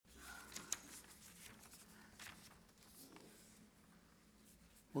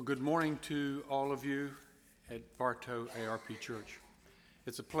Well, good morning to all of you at Bartow ARP Church.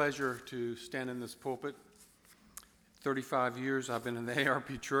 It's a pleasure to stand in this pulpit. 35 years I've been in the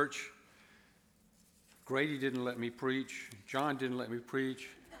ARP Church. Grady didn't let me preach. John didn't let me preach.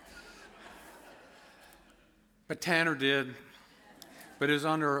 But Tanner did. But is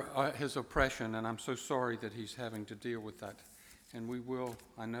under his oppression, and I'm so sorry that he's having to deal with that. And we will,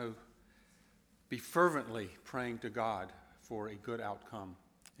 I know, be fervently praying to God for a good outcome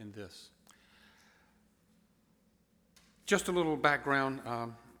in this. Just a little background.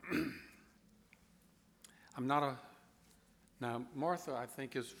 Now Martha, I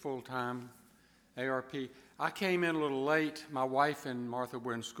think, is full-time ARP. I came in a little late. My wife and Martha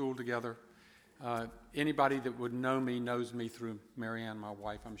were in school together. Anybody that would know me knows me through Marianne, my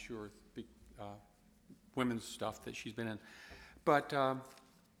wife, I'm sure, women's stuff that she's been in. But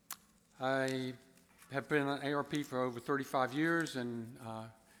I have been an ARP for over 35 years and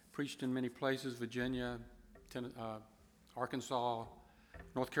preached in many places, Virginia, Arkansas,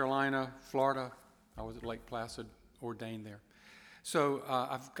 North Carolina, Florida. I was at Lake Placid, ordained there. So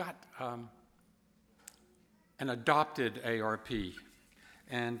I've got an adopted ARP.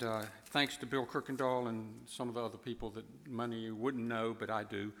 And thanks to Bill Kirkendall and some of the other people that many of you wouldn't know, but I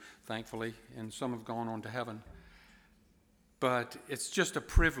do, thankfully, and some have gone on to heaven. But it's just a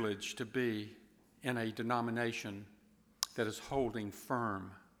privilege to be in a denomination that is holding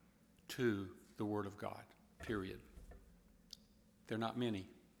firm to the Word of God, period. There are not many,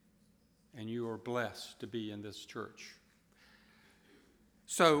 and you are blessed to be in this church.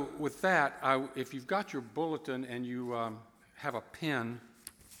 So with that, if you've got your bulletin and you have a pen,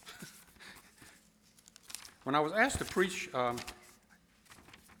 when I was asked to preach, I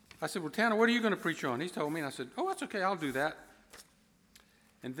said, well, Tanner, what are you going to preach on? He told me, and I said, oh, that's okay, I'll do that.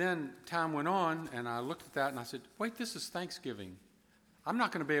 And then time went on, and I looked at that, and I said, wait, this is Thanksgiving. I'm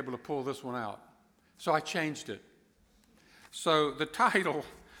not going to be able to pull this one out. So I changed it. So the title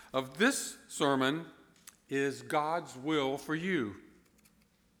of this sermon is God's Will for You,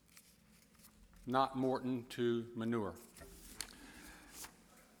 not Morton to Manure.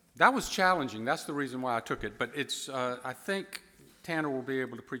 That was challenging. That's the reason why I took it. But it's, I think Tanner will be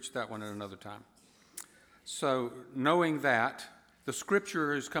able to preach that one at another time. So knowing that, the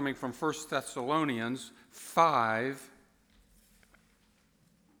scripture is coming from 1 Thessalonians 5,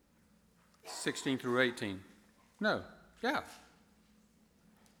 16 through 18. No, yeah.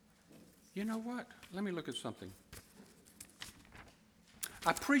 You know what? Let me look at something.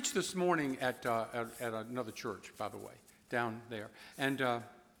 I preached this morning at another church, by the way, down there. And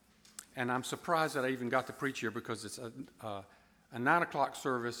I'm surprised that I even got to preach here because it's a 9 o'clock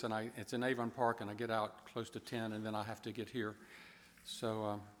service, and it's in Avon Park, and I get out close to 10, and then I have to get here.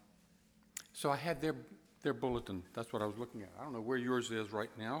 So I had their bulletin. That's what I was looking at. I don't know where yours is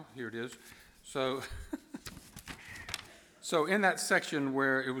right now. Here it is. So in that section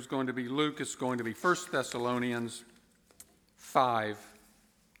where it was going to be Luke, it's going to be 1 Thessalonians 5,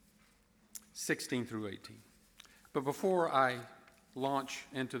 16 through 18. But before I launch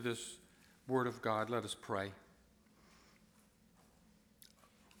into this Word of God, let us pray.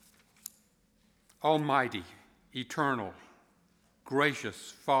 Almighty, eternal,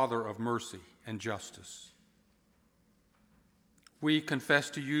 gracious Father of mercy and justice, we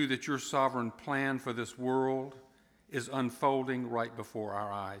confess to you that your sovereign plan for this world is unfolding right before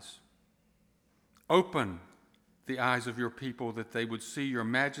our eyes. Open the eyes of your people that they would see your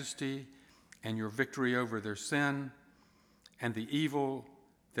majesty and your victory over their sin and the evil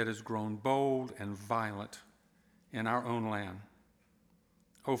that has grown bold and violent in our own land.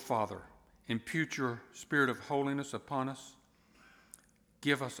 O Father, impute your spirit of holiness upon us.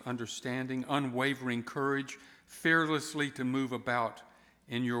 Give us understanding, unwavering courage, fearlessly to move about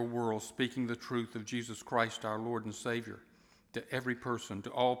in your world, speaking the truth of Jesus Christ, our Lord and Savior, to every person, to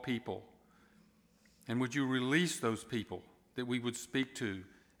all people. And would you release those people that we would speak to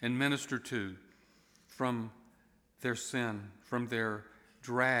and minister to from their sin, from their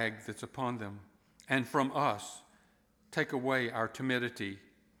drag that's upon them, and from us. Take away our timidity,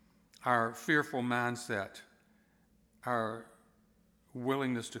 our fearful mindset, our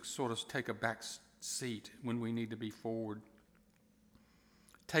willingness to sort of take a back seat when we need to be forward.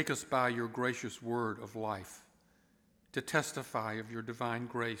 Take us by your gracious word of life to testify of your divine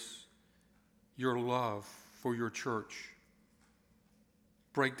grace, your love for your church.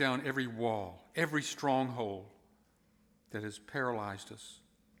 Break down every wall, every stronghold that has paralyzed us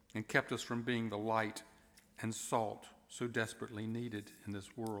and kept us from being the light and salt so desperately needed in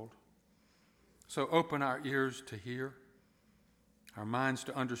this world. So open our ears to hear, our minds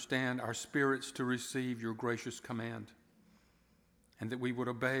to understand, our spirits to receive your gracious command, and that we would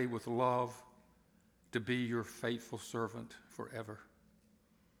obey with love to be your faithful servant forever.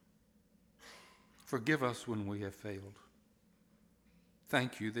 Forgive us when we have failed.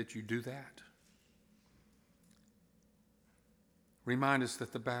 Thank you that you do that. Remind us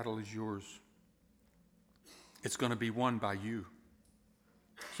that the battle is yours. It's going to be won by you.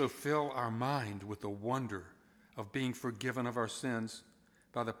 So fill our mind with the wonder of being forgiven of our sins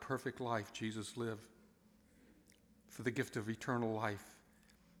by the perfect life Jesus lived, for the gift of eternal life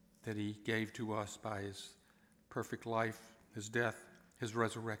that he gave to us by his perfect life, his death, his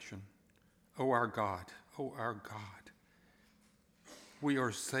resurrection. Oh, our God, we are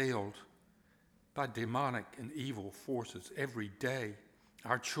assailed by demonic and evil forces every day.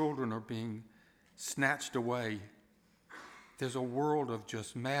 Our children are being snatched away. There's a world of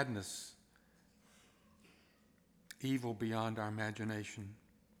just madness, evil beyond our imagination.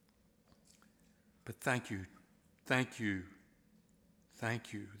 But thank you that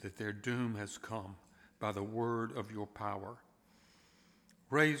their doom has come by the word of your power.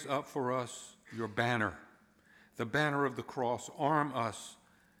 Raise up for us your banner, the banner of the cross. Arm us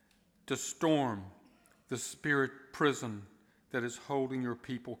to storm the spirit prison that is holding your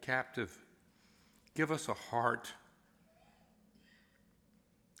people captive. Give us a heart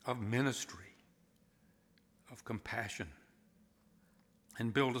of ministry, of compassion,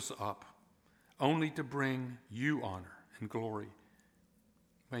 and build us up only to bring you honor and glory.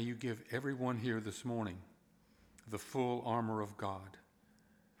 May you give everyone here this morning the full armor of God.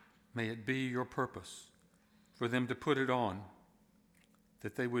 May it be your purpose for them to put it on,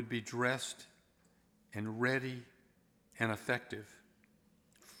 that they would be dressed and ready and effective.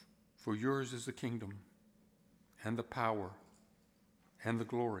 For yours is the kingdom and the power and the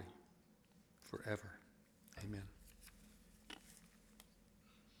glory forever. Amen.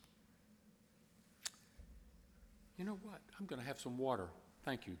 You know what? I'm going to have some water.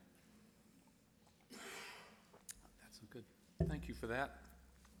 Thank you. That's good. Thank you for that.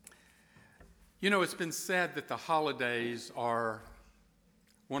 You know, it's been said that the holidays are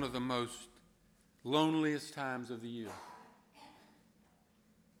one of the most loneliest times of the year.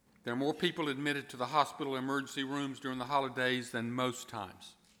 There are more people admitted to the hospital emergency rooms during the holidays than most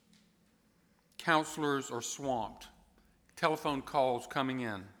times. Counselors are swamped, telephone calls coming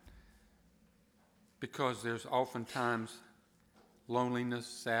in, because there's oftentimes loneliness,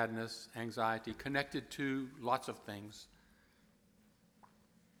 sadness, anxiety connected to lots of things.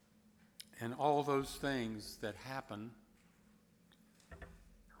 And all those things that happen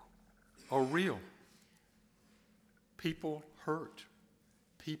are real. People hurt.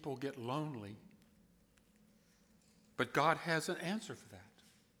 People get lonely. But God has an answer for that.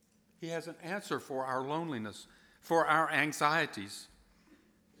 He has an answer for our loneliness, for our anxieties.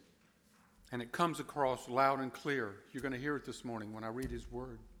 And it comes across loud and clear. You're going to hear it this morning when I read his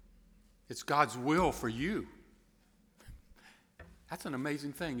word. It's God's will for you. That's an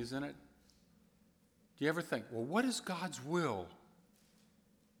amazing thing, isn't it? Do you ever think, well, what is God's will?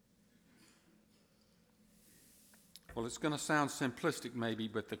 Well, it's going to sound simplistic maybe,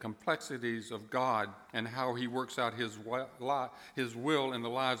 but the complexities of God and how he works out his will in the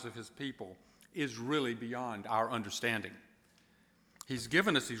lives of his people is really beyond our understanding. He's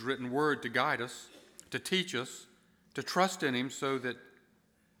given us his written word to guide us, to teach us, to trust in him so that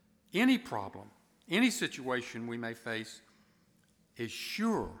any problem, any situation we may face is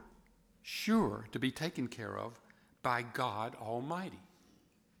sure to be taken care of by God Almighty.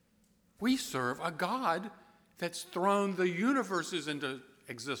 We serve a God that's thrown the universes into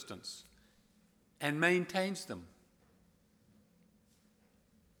existence and maintains them.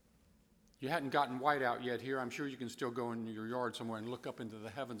 You hadn't gotten white out yet here. I'm sure you can still go in your yard somewhere and look up into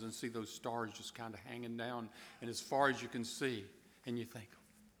the heavens and see those stars just kind of hanging down and as far as you can see. And you think,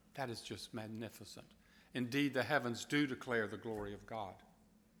 that is just magnificent. Indeed, the heavens do declare the glory of God.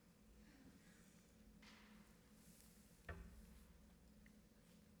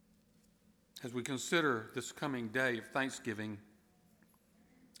 As we consider this coming day of Thanksgiving,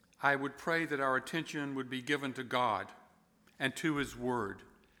 I would pray that our attention would be given to God and to his word,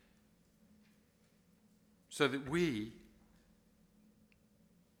 so that we,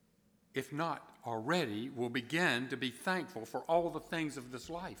 if not already, will begin to be thankful for all the things of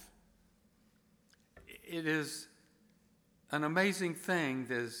this life. It is an amazing thing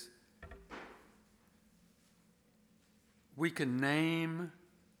that we can name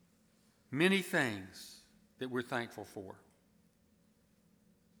many things that we're thankful for.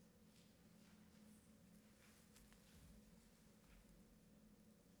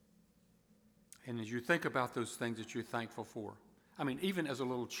 And as you think about those things that you're thankful for, I mean, even as a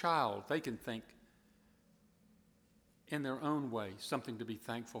little child, they can think in their own way, something to be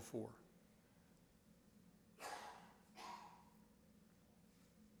thankful for.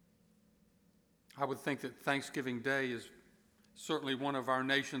 I would think that Thanksgiving Day is certainly one of our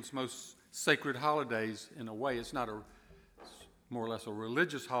nation's most sacred holidays in a way. It's not more or less a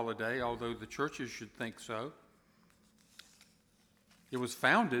religious holiday, although the churches should think so. It was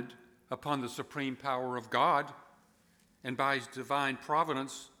founded upon the supreme power of God, and by his divine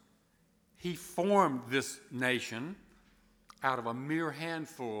providence, he formed this nation out of a mere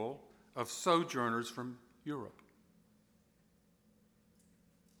handful of sojourners from Europe.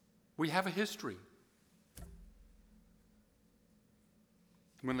 We have a history.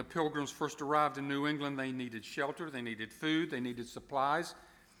 When the Pilgrims first arrived in New England, they needed shelter, they needed food, they needed supplies,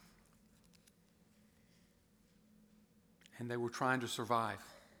 and they were trying to survive.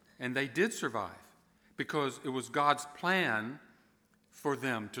 And they did survive because it was God's plan for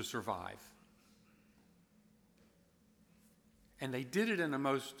them to survive. And they did it in a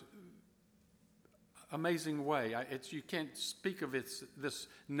most amazing way. You can't speak of this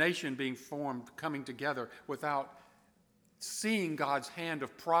nation being formed, coming together, without seeing God's hand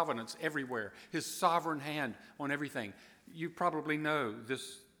of providence everywhere, his sovereign hand on everything. You probably know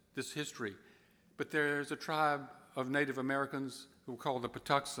this history, but there's a tribe of Native Americans who were called the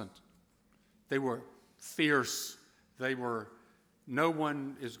Patuxent. They were fierce. No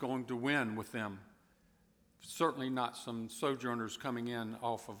one is going to win with them. Certainly not some sojourners coming in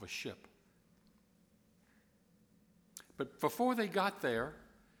off of a ship. But before they got there,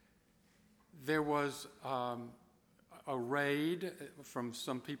 there was a raid from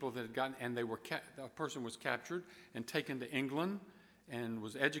some people that had gotten, and a person was captured and taken to England and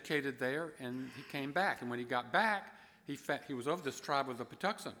was educated there, and he came back. And when he got back, he was of this tribe of the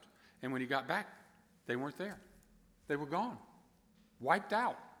Patuxent. And when he got back, they weren't there. They were gone, wiped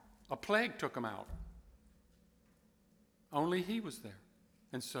out. A plague took them out. Only he was there.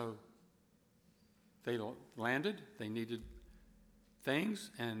 And so they landed, they needed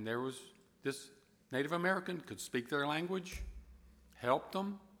things, and there was this Native American could speak their language, helped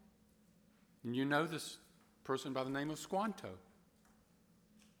them. And you know this person by the name of Squanto.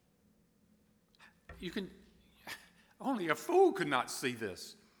 Only a fool could not see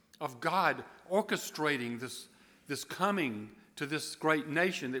this, of God orchestrating this coming to this great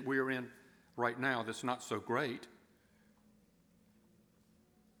nation that we are in right now that's not so great.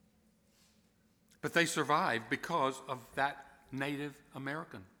 But they survived because of that Native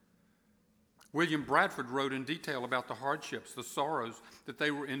American. William Bradford wrote in detail about the hardships, the sorrows that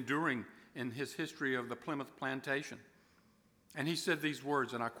they were enduring in his history of the Plymouth Plantation. And he said these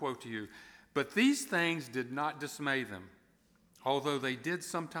words, and I quote to you, "But these things did not dismay them, although they did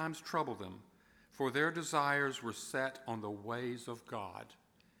sometimes trouble them, for their desires were set on the ways of God,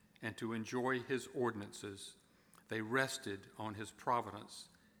 and to enjoy his ordinances. They rested on his providence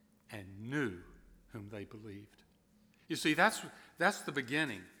and knew whom they believed." You see, that's the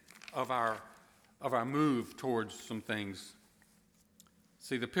beginning of our move towards some things.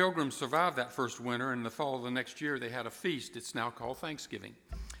 See, the Pilgrims survived that first winter, and in the fall of the next year they had a feast. It's now called Thanksgiving.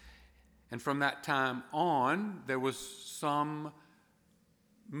 And from that time on, there was some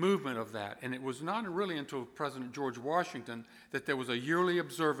movement of that. And it was not really until President George Washington that there was a yearly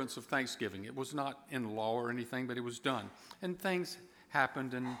observance of Thanksgiving. It was not in law or anything, but it was done. And things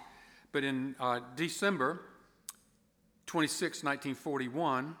happened. But in December 26,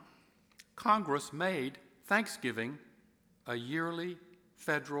 1941, Congress made Thanksgiving a yearly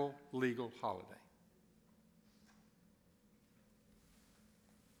federal legal holiday.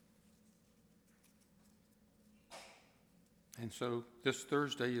 And so this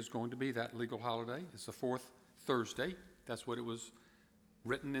Thursday is going to be that legal holiday. It's the fourth Thursday. That's what it was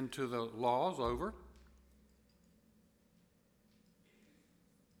written into the laws over.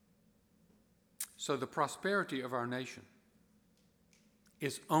 So the prosperity of our nation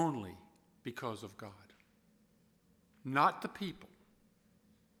is only because of God, not the people.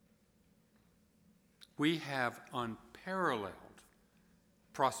 We have unparalleled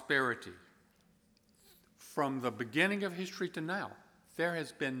prosperity. From the beginning of history to now, there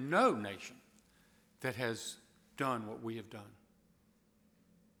has been no nation that has done what we have done.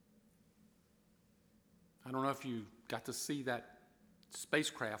 I don't know if you got to see that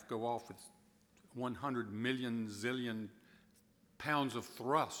spacecraft go off with 100 million zillion pounds of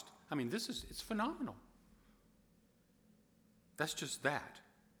thrust. I mean, it's phenomenal. That's just that.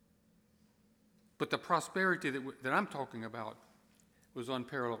 But the prosperity that I'm talking about was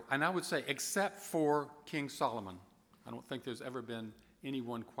unparalleled. And I would say, except for King Solomon, I don't think there's ever been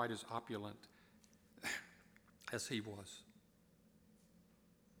anyone quite as opulent as he was.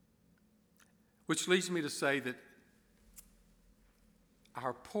 Which leads me to say that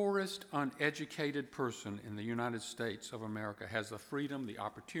our poorest, uneducated person in the United States of America has the freedom, the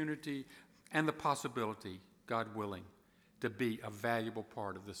opportunity, and the possibility, God willing, to be a valuable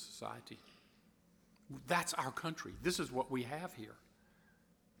part of this society. That's our country. This is what we have here.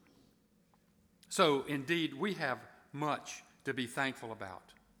 So, indeed, we have much to be thankful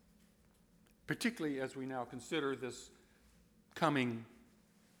about, particularly as we now consider this coming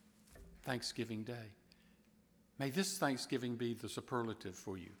Thanksgiving Day. May this Thanksgiving be the superlative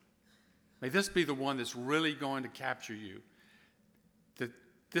for you. May this be the one that's really going to capture you. That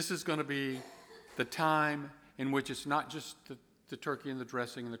this is going to be the time in which it's not just the turkey and the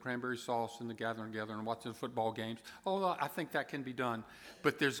dressing and the cranberry sauce and the gathering together and watching football games, although I think that can be done.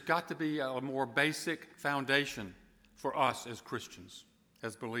 But there's got to be a more basic foundation for us as Christians,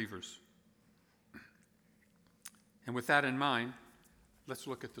 as believers. And with that in mind, let's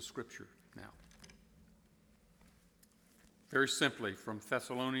look at the scripture now. Very simply, from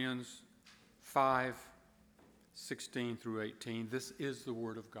Thessalonians 5:16 through 18, this is the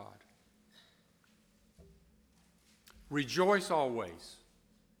word of God. Rejoice always.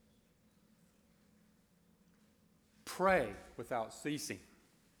 Pray without ceasing.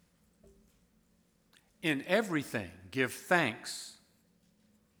 In everything, give thanks,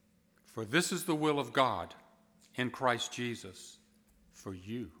 for this is the will of God in Christ Jesus for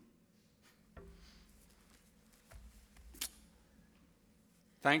you.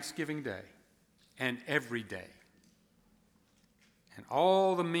 Thanksgiving Day and every day, and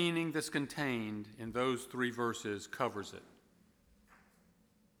all the meaning that's contained in those 3 verses covers it.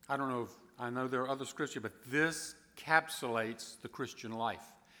 I know there are other scriptures, but this encapsulates the Christian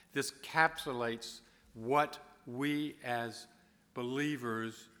life. This encapsulates what we as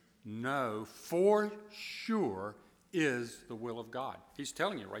believers know for sure is the will of God. He's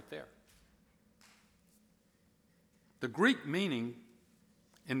telling you right there. The Greek meaning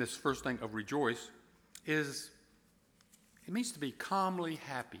in this first thing of rejoice it means to be calmly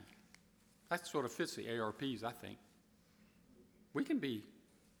happy. That sort of fits the ARPs, I think. We can be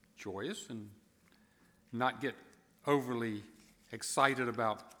joyous and not get overly excited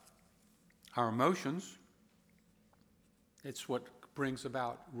about our emotions. It's what brings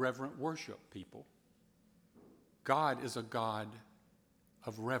about reverent worship, people. God is a God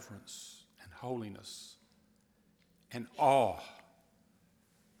of reverence and holiness and awe.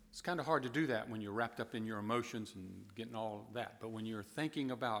 It's kind of hard to do that when you're wrapped up in your emotions and getting all of that. But when you're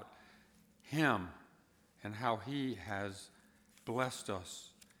thinking about Him and how He has blessed us,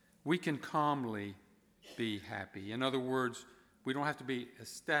 we can calmly be happy. In other words, we don't have to be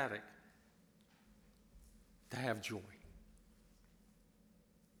ecstatic to have joy.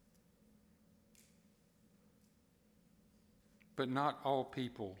 But not all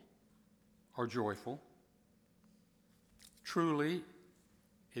people are joyful. Truly,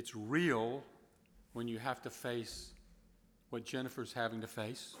 it's real when you have to face what Jennifer's having to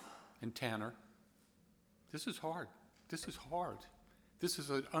face and Tanner. This is hard. This is hard. This is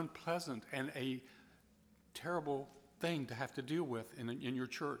an unpleasant and a terrible thing to have to deal with in your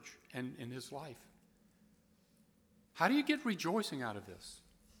church and in his life. How do you get rejoicing out of this?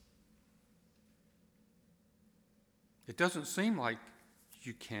 It doesn't seem like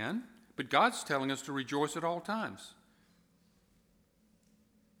you can, but God's telling us to rejoice at all times.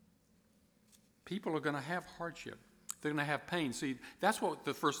 People are going to have hardship. They're going to have pain. See, that's what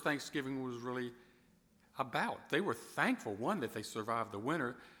the first Thanksgiving was really about. They were thankful, one, that they survived the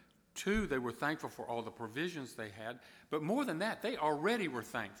winter. 2, they were thankful for all the provisions they had. But more than that, they already were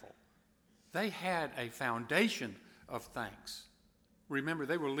thankful. They had a foundation of thanks. Remember,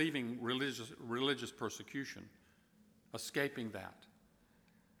 they were leaving religious persecution, escaping that.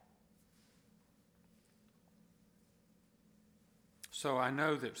 So I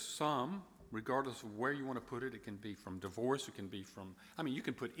know that some, regardless of where you want to put it, it can be from divorce, it can be from, you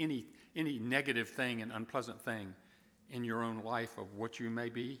can put any negative thing and unpleasant thing in your own life of what you may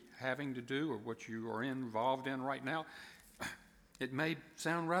be having to do or what you are involved in right now. It may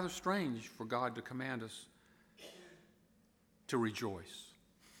sound rather strange for God to command us to rejoice.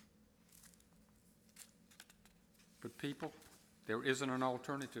 But people, there isn't an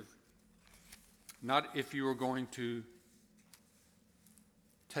alternative. Not if you are going to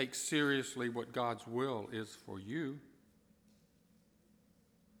take seriously what God's will is for you.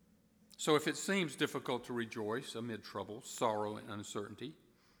 So if it seems difficult to rejoice amid trouble, sorrow, and uncertainty,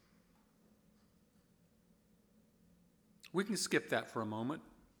 we can skip that for a moment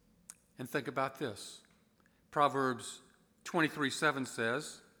and think about this. Proverbs 23:7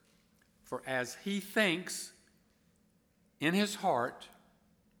 says, "For as he thinks in his heart,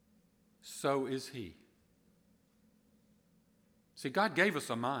 so is he." See, God gave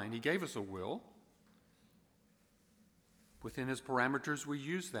us a mind. He gave us a will. Within his parameters, we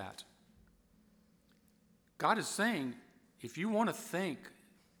use that. God is saying, if you want to think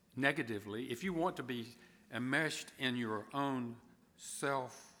negatively, if you want to be enmeshed in your own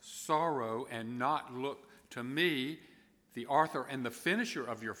self-sorrow and not look to me, the author and the finisher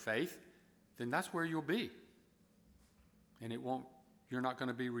of your faith, then that's where you'll be. And you're not going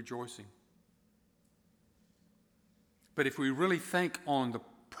to be rejoicing. But if we really think on the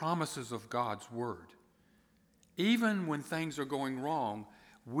promises of God's word, even when things are going wrong,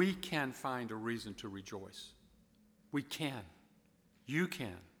 we can find a reason to rejoice. We can. You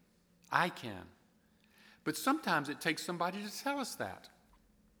can. I can. But sometimes it takes somebody to tell us that.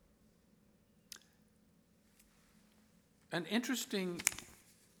 An interesting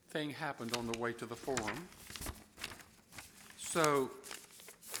thing happened on the way to the forum. So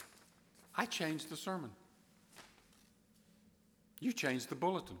I changed the sermon. You changed the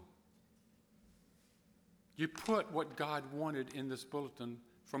bulletin. You put what God wanted in this bulletin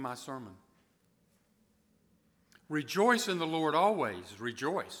for my sermon. Rejoice in the Lord always.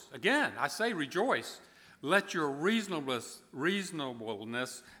 Rejoice. Again, I say rejoice. Let your reasonableness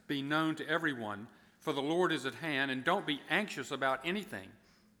be known to everyone, for the Lord is at hand, and don't be anxious about anything,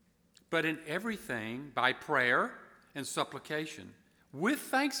 but in everything by prayer and supplication, with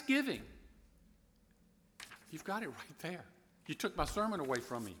thanksgiving. You've got it right there. You took my sermon away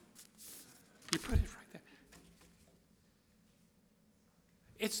from me. You put it right there.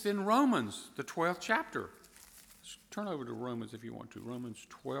 It's in Romans, the 12th chapter. Turn over to Romans if you want to. Romans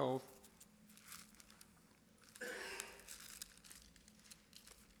 12.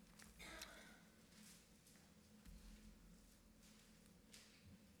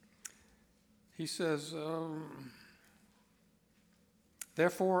 He says,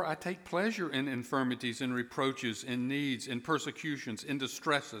 therefore I take pleasure in infirmities, in reproaches, in needs, in persecutions, in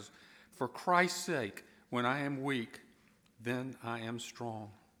distresses. For Christ's sake, when I am weak, then I am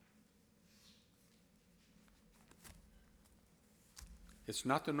strong. It's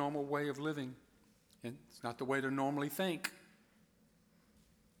not the normal way of living. It's not the way to normally think.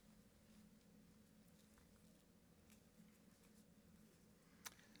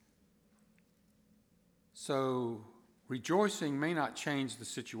 So, rejoicing may not change the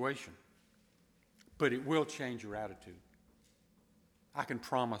situation, but it will change your attitude. I can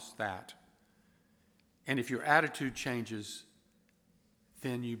promise that. And if your attitude changes,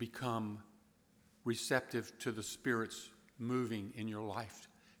 then you become receptive to the Spirit's moving in your life,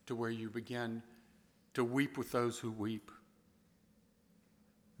 to where you begin to weep with those who weep,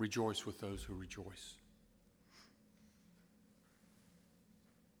 rejoice with those who rejoice.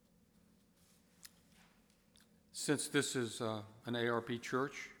 Since this is an ARP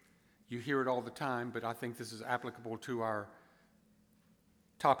church, you hear it all the time, but I think this is applicable to our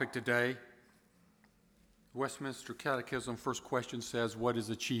topic today. Westminster Catechism, first question says, what is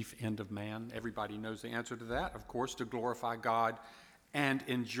the chief end of man? Everybody knows the answer to that, of course, to glorify God and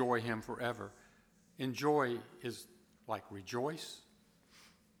enjoy him forever. Enjoy is like rejoice.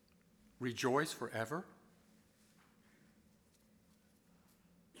 Rejoice forever.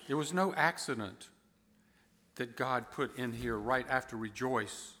 There was no accident that God put in here right after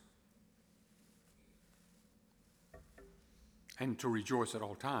rejoice, and to rejoice at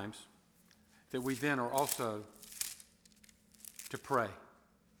all times, that we then are also to pray.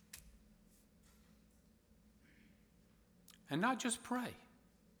 And not just pray.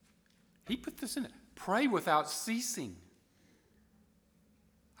 He put this in it. Pray without ceasing.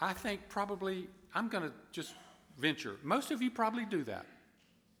 I think probably, I'm going to just venture, most of you probably do that.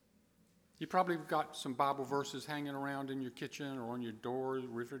 You probably got some Bible verses hanging around in your kitchen or on your doors,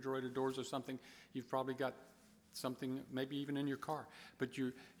 refrigerator doors or something. You've probably got something, maybe even in your car. But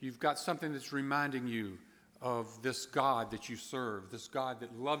you've got something that's reminding you of this God that you serve, this God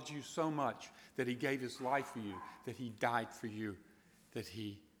that loved you so much that he gave his life for you, that he died for you, that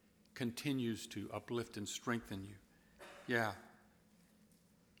he continues to uplift and strengthen you. Yeah.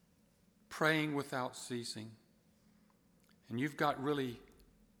 Praying without ceasing. And you've got really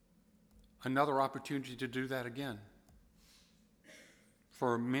another opportunity to do that again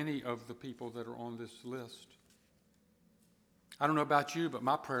for many of the people that are on this list. I don't know about you, but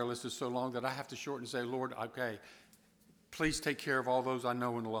my prayer list is so long that I have to shorten and say, Lord, okay, please take care of all those I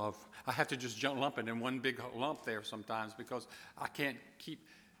know and love. I have to just lump it in one big lump there sometimes because I can't keep,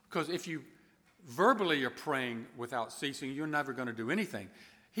 because if you verbally are praying without ceasing, you're never going to do anything.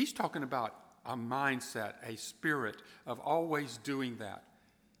 He's talking about a mindset, a spirit of always doing that.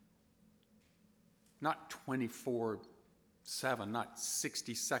 Not 24/7, not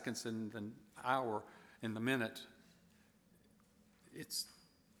 60 seconds in the hour, in the minute. it's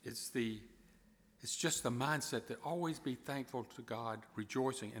just the mindset that always be thankful to God,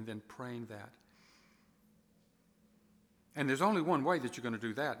 rejoicing, and then praying that. And there's only one way that you're going to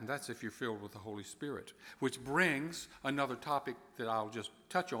do that, and that's if you're filled with the Holy Spirit. Which brings another topic that I'll just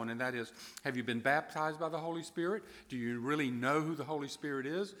touch on, and that is, have you been baptized by the Holy Spirit? Do you really know who the Holy Spirit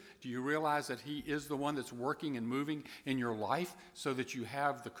is? Do you realize that He is the one that's working and moving in your life so that you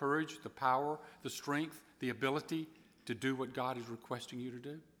have the courage, the power, the strength, the ability to do what God is requesting you to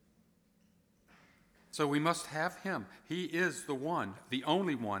do? So we must have Him. He is the one, the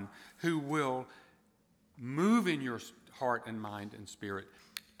only one, who will move in your heart and mind and spirit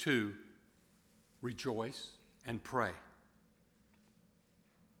to rejoice and pray.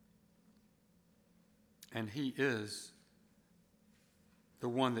 And He is the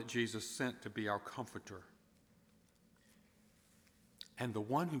one that Jesus sent to be our comforter, and the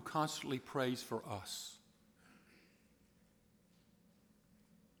one who constantly prays for us.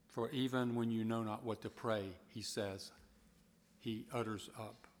 For even when you know not what to pray, He says, He utters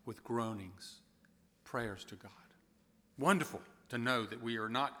up with groanings prayers to God. Wonderful to know that we are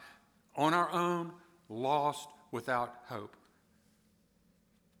not on our own, lost, without hope.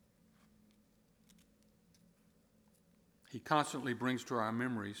 He constantly brings to our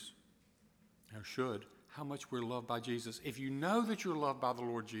memories, or should, how much we're loved by Jesus. If you know that you're loved by the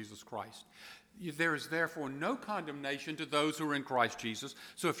Lord Jesus Christ, there is therefore no condemnation to those who are in Christ Jesus.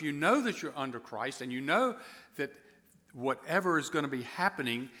 So if you know that you're under Christ, and you know that whatever is going to be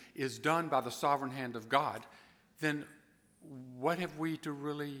happening is done by the sovereign hand of God, then what have we to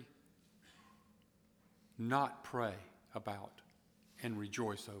really not pray about and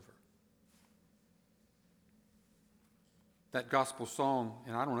rejoice over? That gospel song,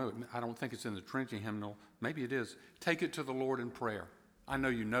 and I don't know, I don't think it's in the Trinity hymnal. Maybe it is. Take it to the Lord in prayer. I know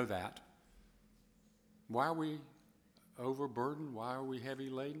you know that. Why are we overburdened? Why are we heavy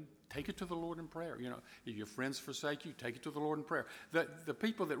laden? Take it to the Lord in prayer. You know, if your friends forsake you, take it to the Lord in prayer. The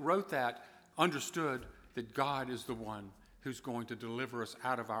people that wrote that understood that God is the one who's going to deliver us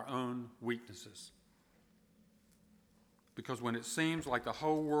out of our own weaknesses. Because when it seems like the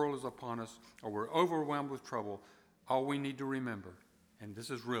whole world is upon us, or we're overwhelmed with trouble, all we need to remember, and this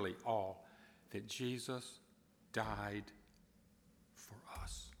is really all, that Jesus died for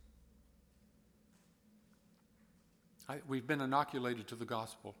us. We've been inoculated to the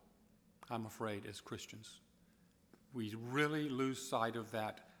gospel, I'm afraid, as Christians. We really lose sight of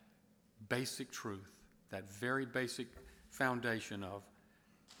that basic truth, that very basic foundation of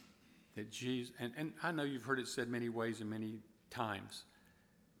that Jesus, and I know you've heard it said many ways and many times.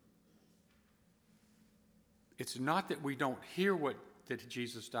 It's not that we don't hear that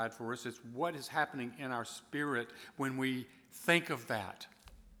Jesus died for us, it's what is happening in our spirit when we think of that.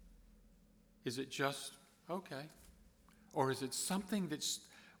 Is it just, okay? Or is it something that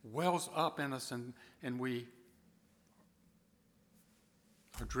wells up in us and we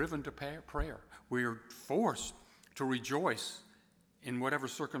are driven to prayer? We are forced to rejoice in whatever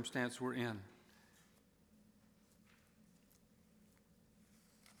circumstance we're in.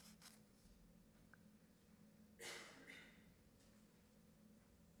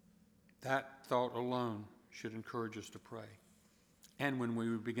 That thought alone should encourage us to pray. And when we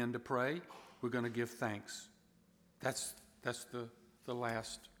begin to pray, we're going to give thanks. That's the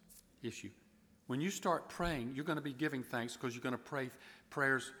last issue. When you start praying, you're going to be giving thanks because you're going to pray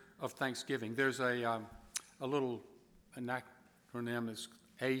prayers of thanksgiving. There's a little acronym that's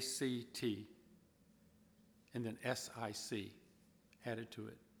ACT and then SIC added to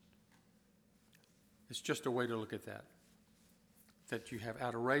it. It's just a way to look at that. That you have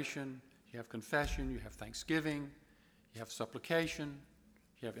adoration, you have confession, you have thanksgiving, you have supplication,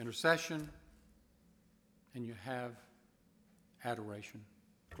 you have intercession, and you have adoration,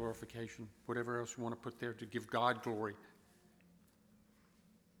 glorification, whatever else you want to put there to give God glory.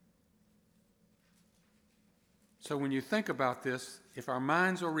 So when you think about this, if our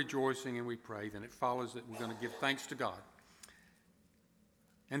minds are rejoicing and we pray, then it follows that we're going to give thanks to God.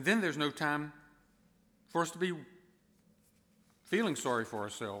 And then there's no time for us to be feeling sorry for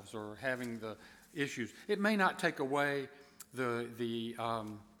ourselves or having the issues. It may not take away the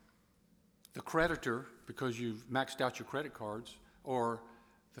creditor because you've maxed out your credit cards, or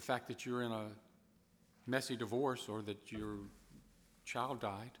the fact that you're in a messy divorce, or that your child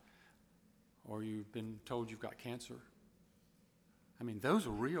died, or you've been told you've got cancer. I mean, those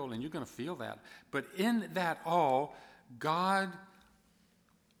are real, and you're going to feel that. But in that all, God's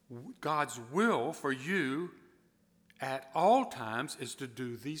will for you at all times is to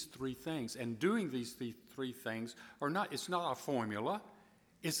do these three things. And doing these three things it's not a formula,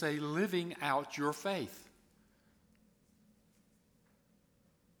 it's a living out your faith.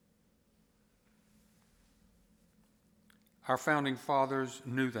 Our founding fathers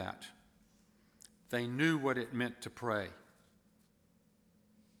knew that. They knew what it meant to pray.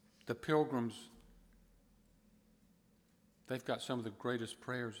 The Pilgrims, they've got some of the greatest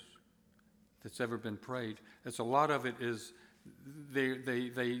prayers that's ever been prayed. It's a lot of it is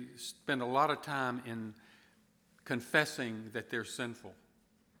they spend a lot of time in confessing that they're sinful,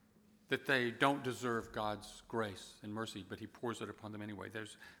 that they don't deserve God's grace and mercy, but he pours it upon them anyway.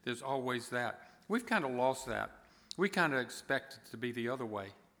 There's always that. We've kind of lost that. We kind of expect it to be the other way.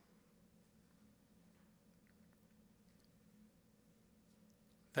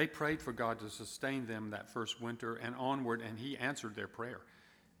 They prayed for God to sustain them that first winter and onward, and he answered their prayer.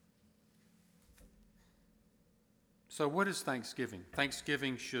 So what is Thanksgiving?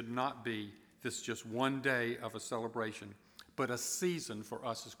 Thanksgiving should not be this just one day of a celebration, but a season for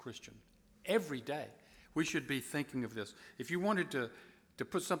us as Christians. Every day, we should be thinking of this. If you wanted to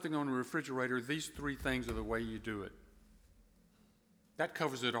put something on the refrigerator, these three things are the way you do it. That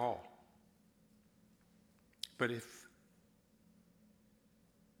covers it all. But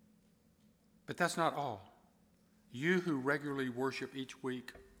that's not all. You who regularly worship each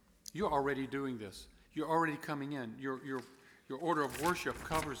week, you're already doing this. You're already coming in. Your order of worship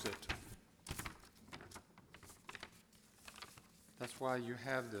covers it. That's why you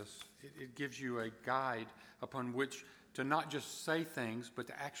have this. It gives you a guide upon which to not just say things, but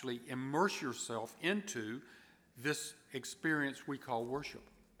to actually immerse yourself into this experience we call worship.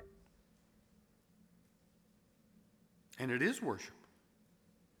 And it is worship.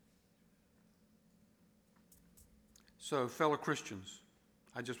 So, fellow Christians,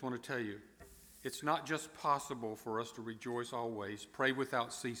 I just want to tell you, it's not just possible for us to rejoice always, pray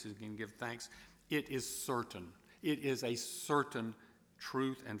without ceasing, and give thanks. It is certain. It is a certain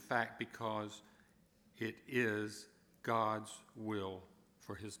truth and fact because it is God's will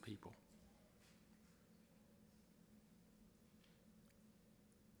for his people.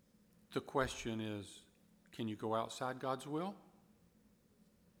 The question is, can you go outside God's will?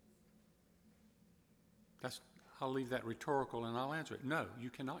 I'll leave that rhetorical and I'll answer it. No,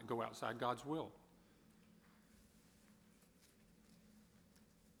 you cannot go outside God's will.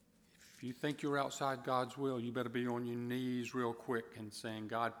 If you think you're outside God's will, you better be on your knees real quick and saying,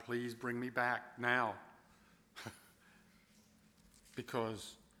 God, please bring me back now.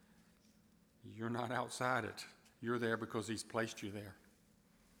 Because you're not outside it. You're there because he's placed you there.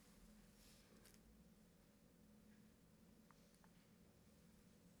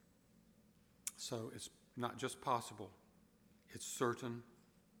 So it's not just possible, it's certain.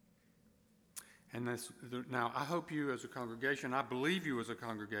 And now I hope you as a congregation, I believe you as a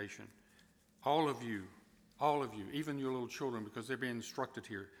congregation, all of you, even your little children, because they're being instructed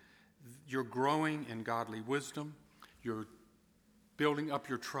here, you're growing in godly wisdom, you're building up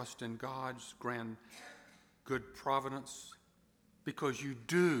your trust in God's grand good providence, because you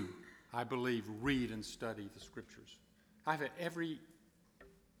do, I believe, read and study the Scriptures. I have every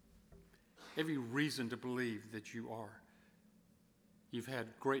reason to believe that you are. You've had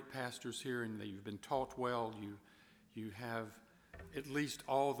great pastors here and you've been taught well. You have at least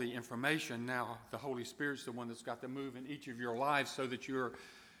all the information. Now the Holy Spirit's the one that's got to move in each of your lives so that you're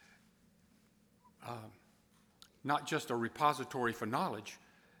not just a repository for knowledge,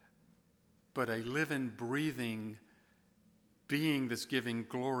 but a living, breathing being that's giving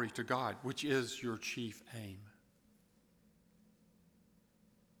glory to God, which is your chief aim.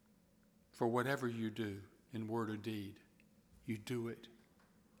 For whatever you do in word or deed, you do it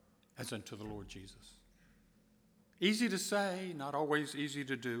as unto the Lord Jesus. Easy to say, not always easy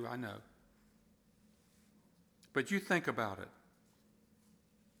to do, I know. But you think about it.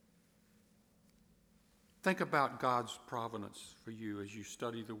 Think about God's providence for you as you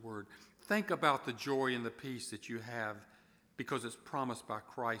study the Word. Think about the joy and the peace that you have because it's promised by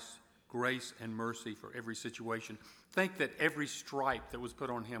Christ's grace and mercy for every situation. Think that every stripe that was put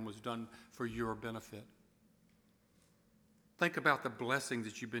on him was done for your benefit. Think about the blessings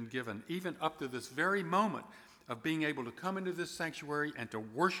that you've been given, even up to this very moment of being able to come into this sanctuary and to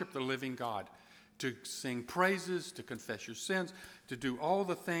worship the living God, to sing praises, to confess your sins, to do all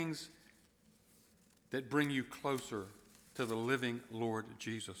the things that bring you closer to the living Lord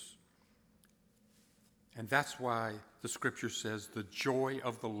Jesus. And that's why the Scripture says the joy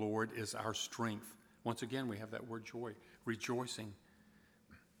of the Lord is our strength. Once again, we have that word joy, rejoicing.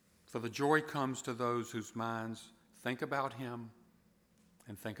 For the joy comes to those whose minds think about him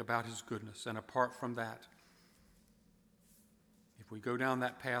and think about his goodness. And apart from that, if we go down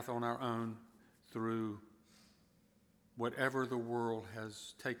that path on our own through whatever the world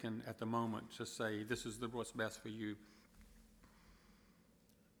has taken at the moment to say this is what's best for you,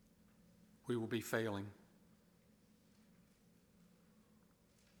 we will be failing.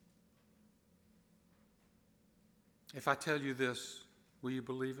 If I tell you this, will you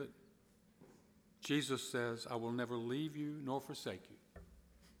believe it? Jesus says, I will never leave you nor forsake you.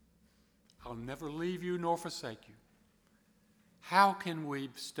 I'll never leave you nor forsake you. How can we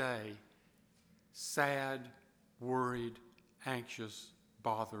stay sad, worried, anxious,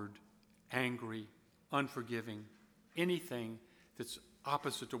 bothered, angry, unforgiving, anything that's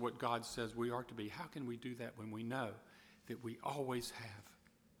opposite to what God says we are to be? How can we do that when we know that we always have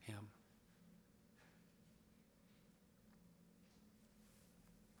Him?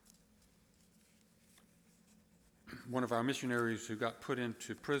 One of our missionaries who got put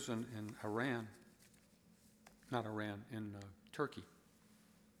into prison in Turkey,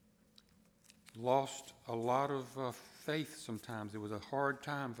 lost a lot of faith sometimes. It was a hard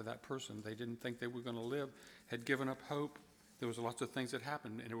time for that person. They didn't think they were going to live, had given up hope. There was lots of things that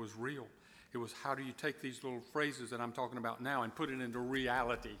happened, and it was real. It was, how do you take these little phrases that I'm talking about now and put it into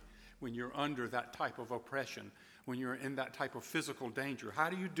reality when you're under that type of oppression, when you're in that type of physical danger? How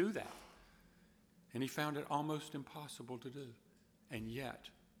do you do that? And he found it almost impossible to do. And yet,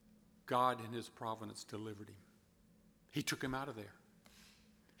 God in His providence delivered him. He took him out of there.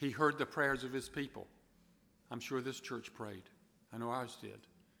 He heard the prayers of His people. I'm sure this church prayed. I know ours did.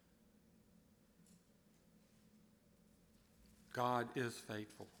 God is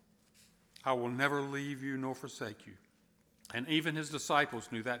faithful. I will never leave you nor forsake you. And even His disciples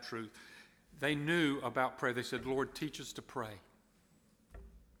knew that truth. They knew about prayer. They said, Lord, teach us to pray.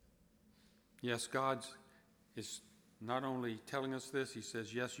 Yes, God is not only telling us this, He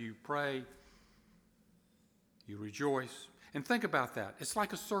says, yes, you pray, you rejoice. And think about that. It's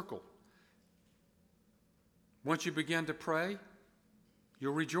like a circle. Once you begin to pray,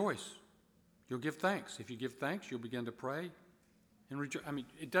 you'll rejoice. You'll give thanks. If you give thanks, you'll begin to pray and rejoice. I mean,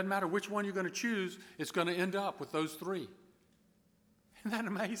 it doesn't matter which one you're going to choose, it's going to end up with those three. Isn't that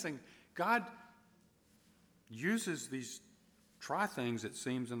amazing? God uses these things, it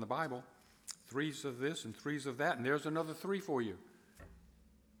seems, in the Bible. 3s of this and 3s of that, and there's another 3 for you.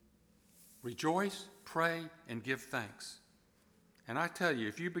 Rejoice, pray, and give thanks. And I tell you,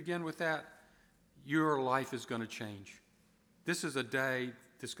 if you begin with that, your life is going to change. This is a day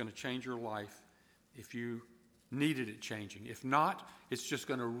that's going to change your life if you needed it changing. If not, it's just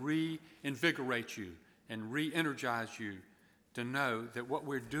going to reinvigorate you and re-energize you to know that what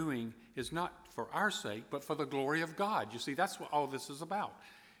we're doing is not for our sake, but for the glory of God. You see, that's what all this is about.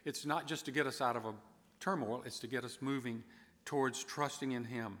 It's not just to get us out of a turmoil, it's to get us moving towards trusting in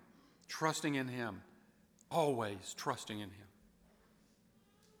Him, always trusting in Him.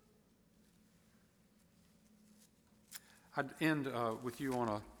 I'd end with you on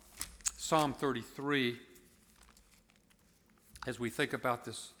a Psalm 33 as we think about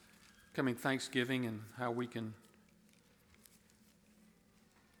this coming Thanksgiving and how we can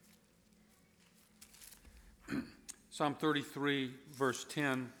Psalm 33, verse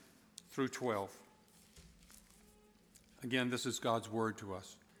 10 through 12. Again, this is God's word to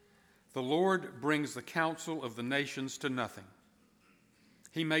us. The Lord brings the counsel of the nations to nothing.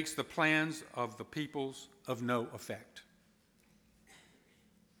 He makes the plans of the peoples of no effect.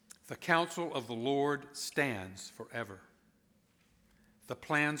 The counsel of the Lord stands forever, the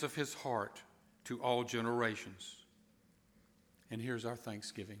plans of His heart to all generations. And here's our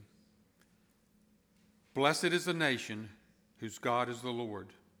thanksgiving. Blessed is the nation whose God is the Lord,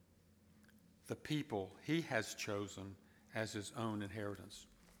 the people He has chosen as His own inheritance.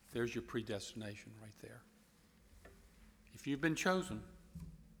 There's your predestination right there. If you've been chosen,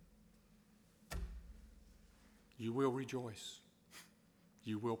 you will rejoice.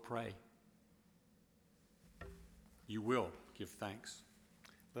 You will pray. You will give thanks.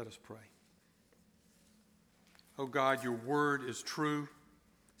 Let us pray. Oh God, your word is true,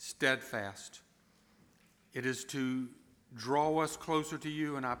 steadfast. It is to draw us closer to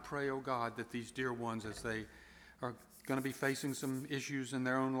you, and I pray, oh God, that these dear ones, as they are going to be facing some issues in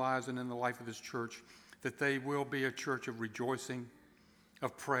their own lives and in the life of this church, that they will be a church of rejoicing,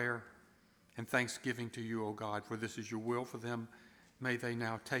 of prayer, and thanksgiving to you, oh God, for this is your will for them. May they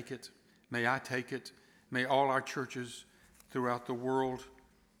now take it. May I take it. May all our churches throughout the world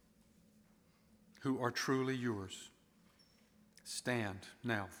who are truly yours stand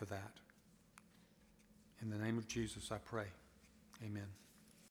now for that. In the name of Jesus, I pray. Amen.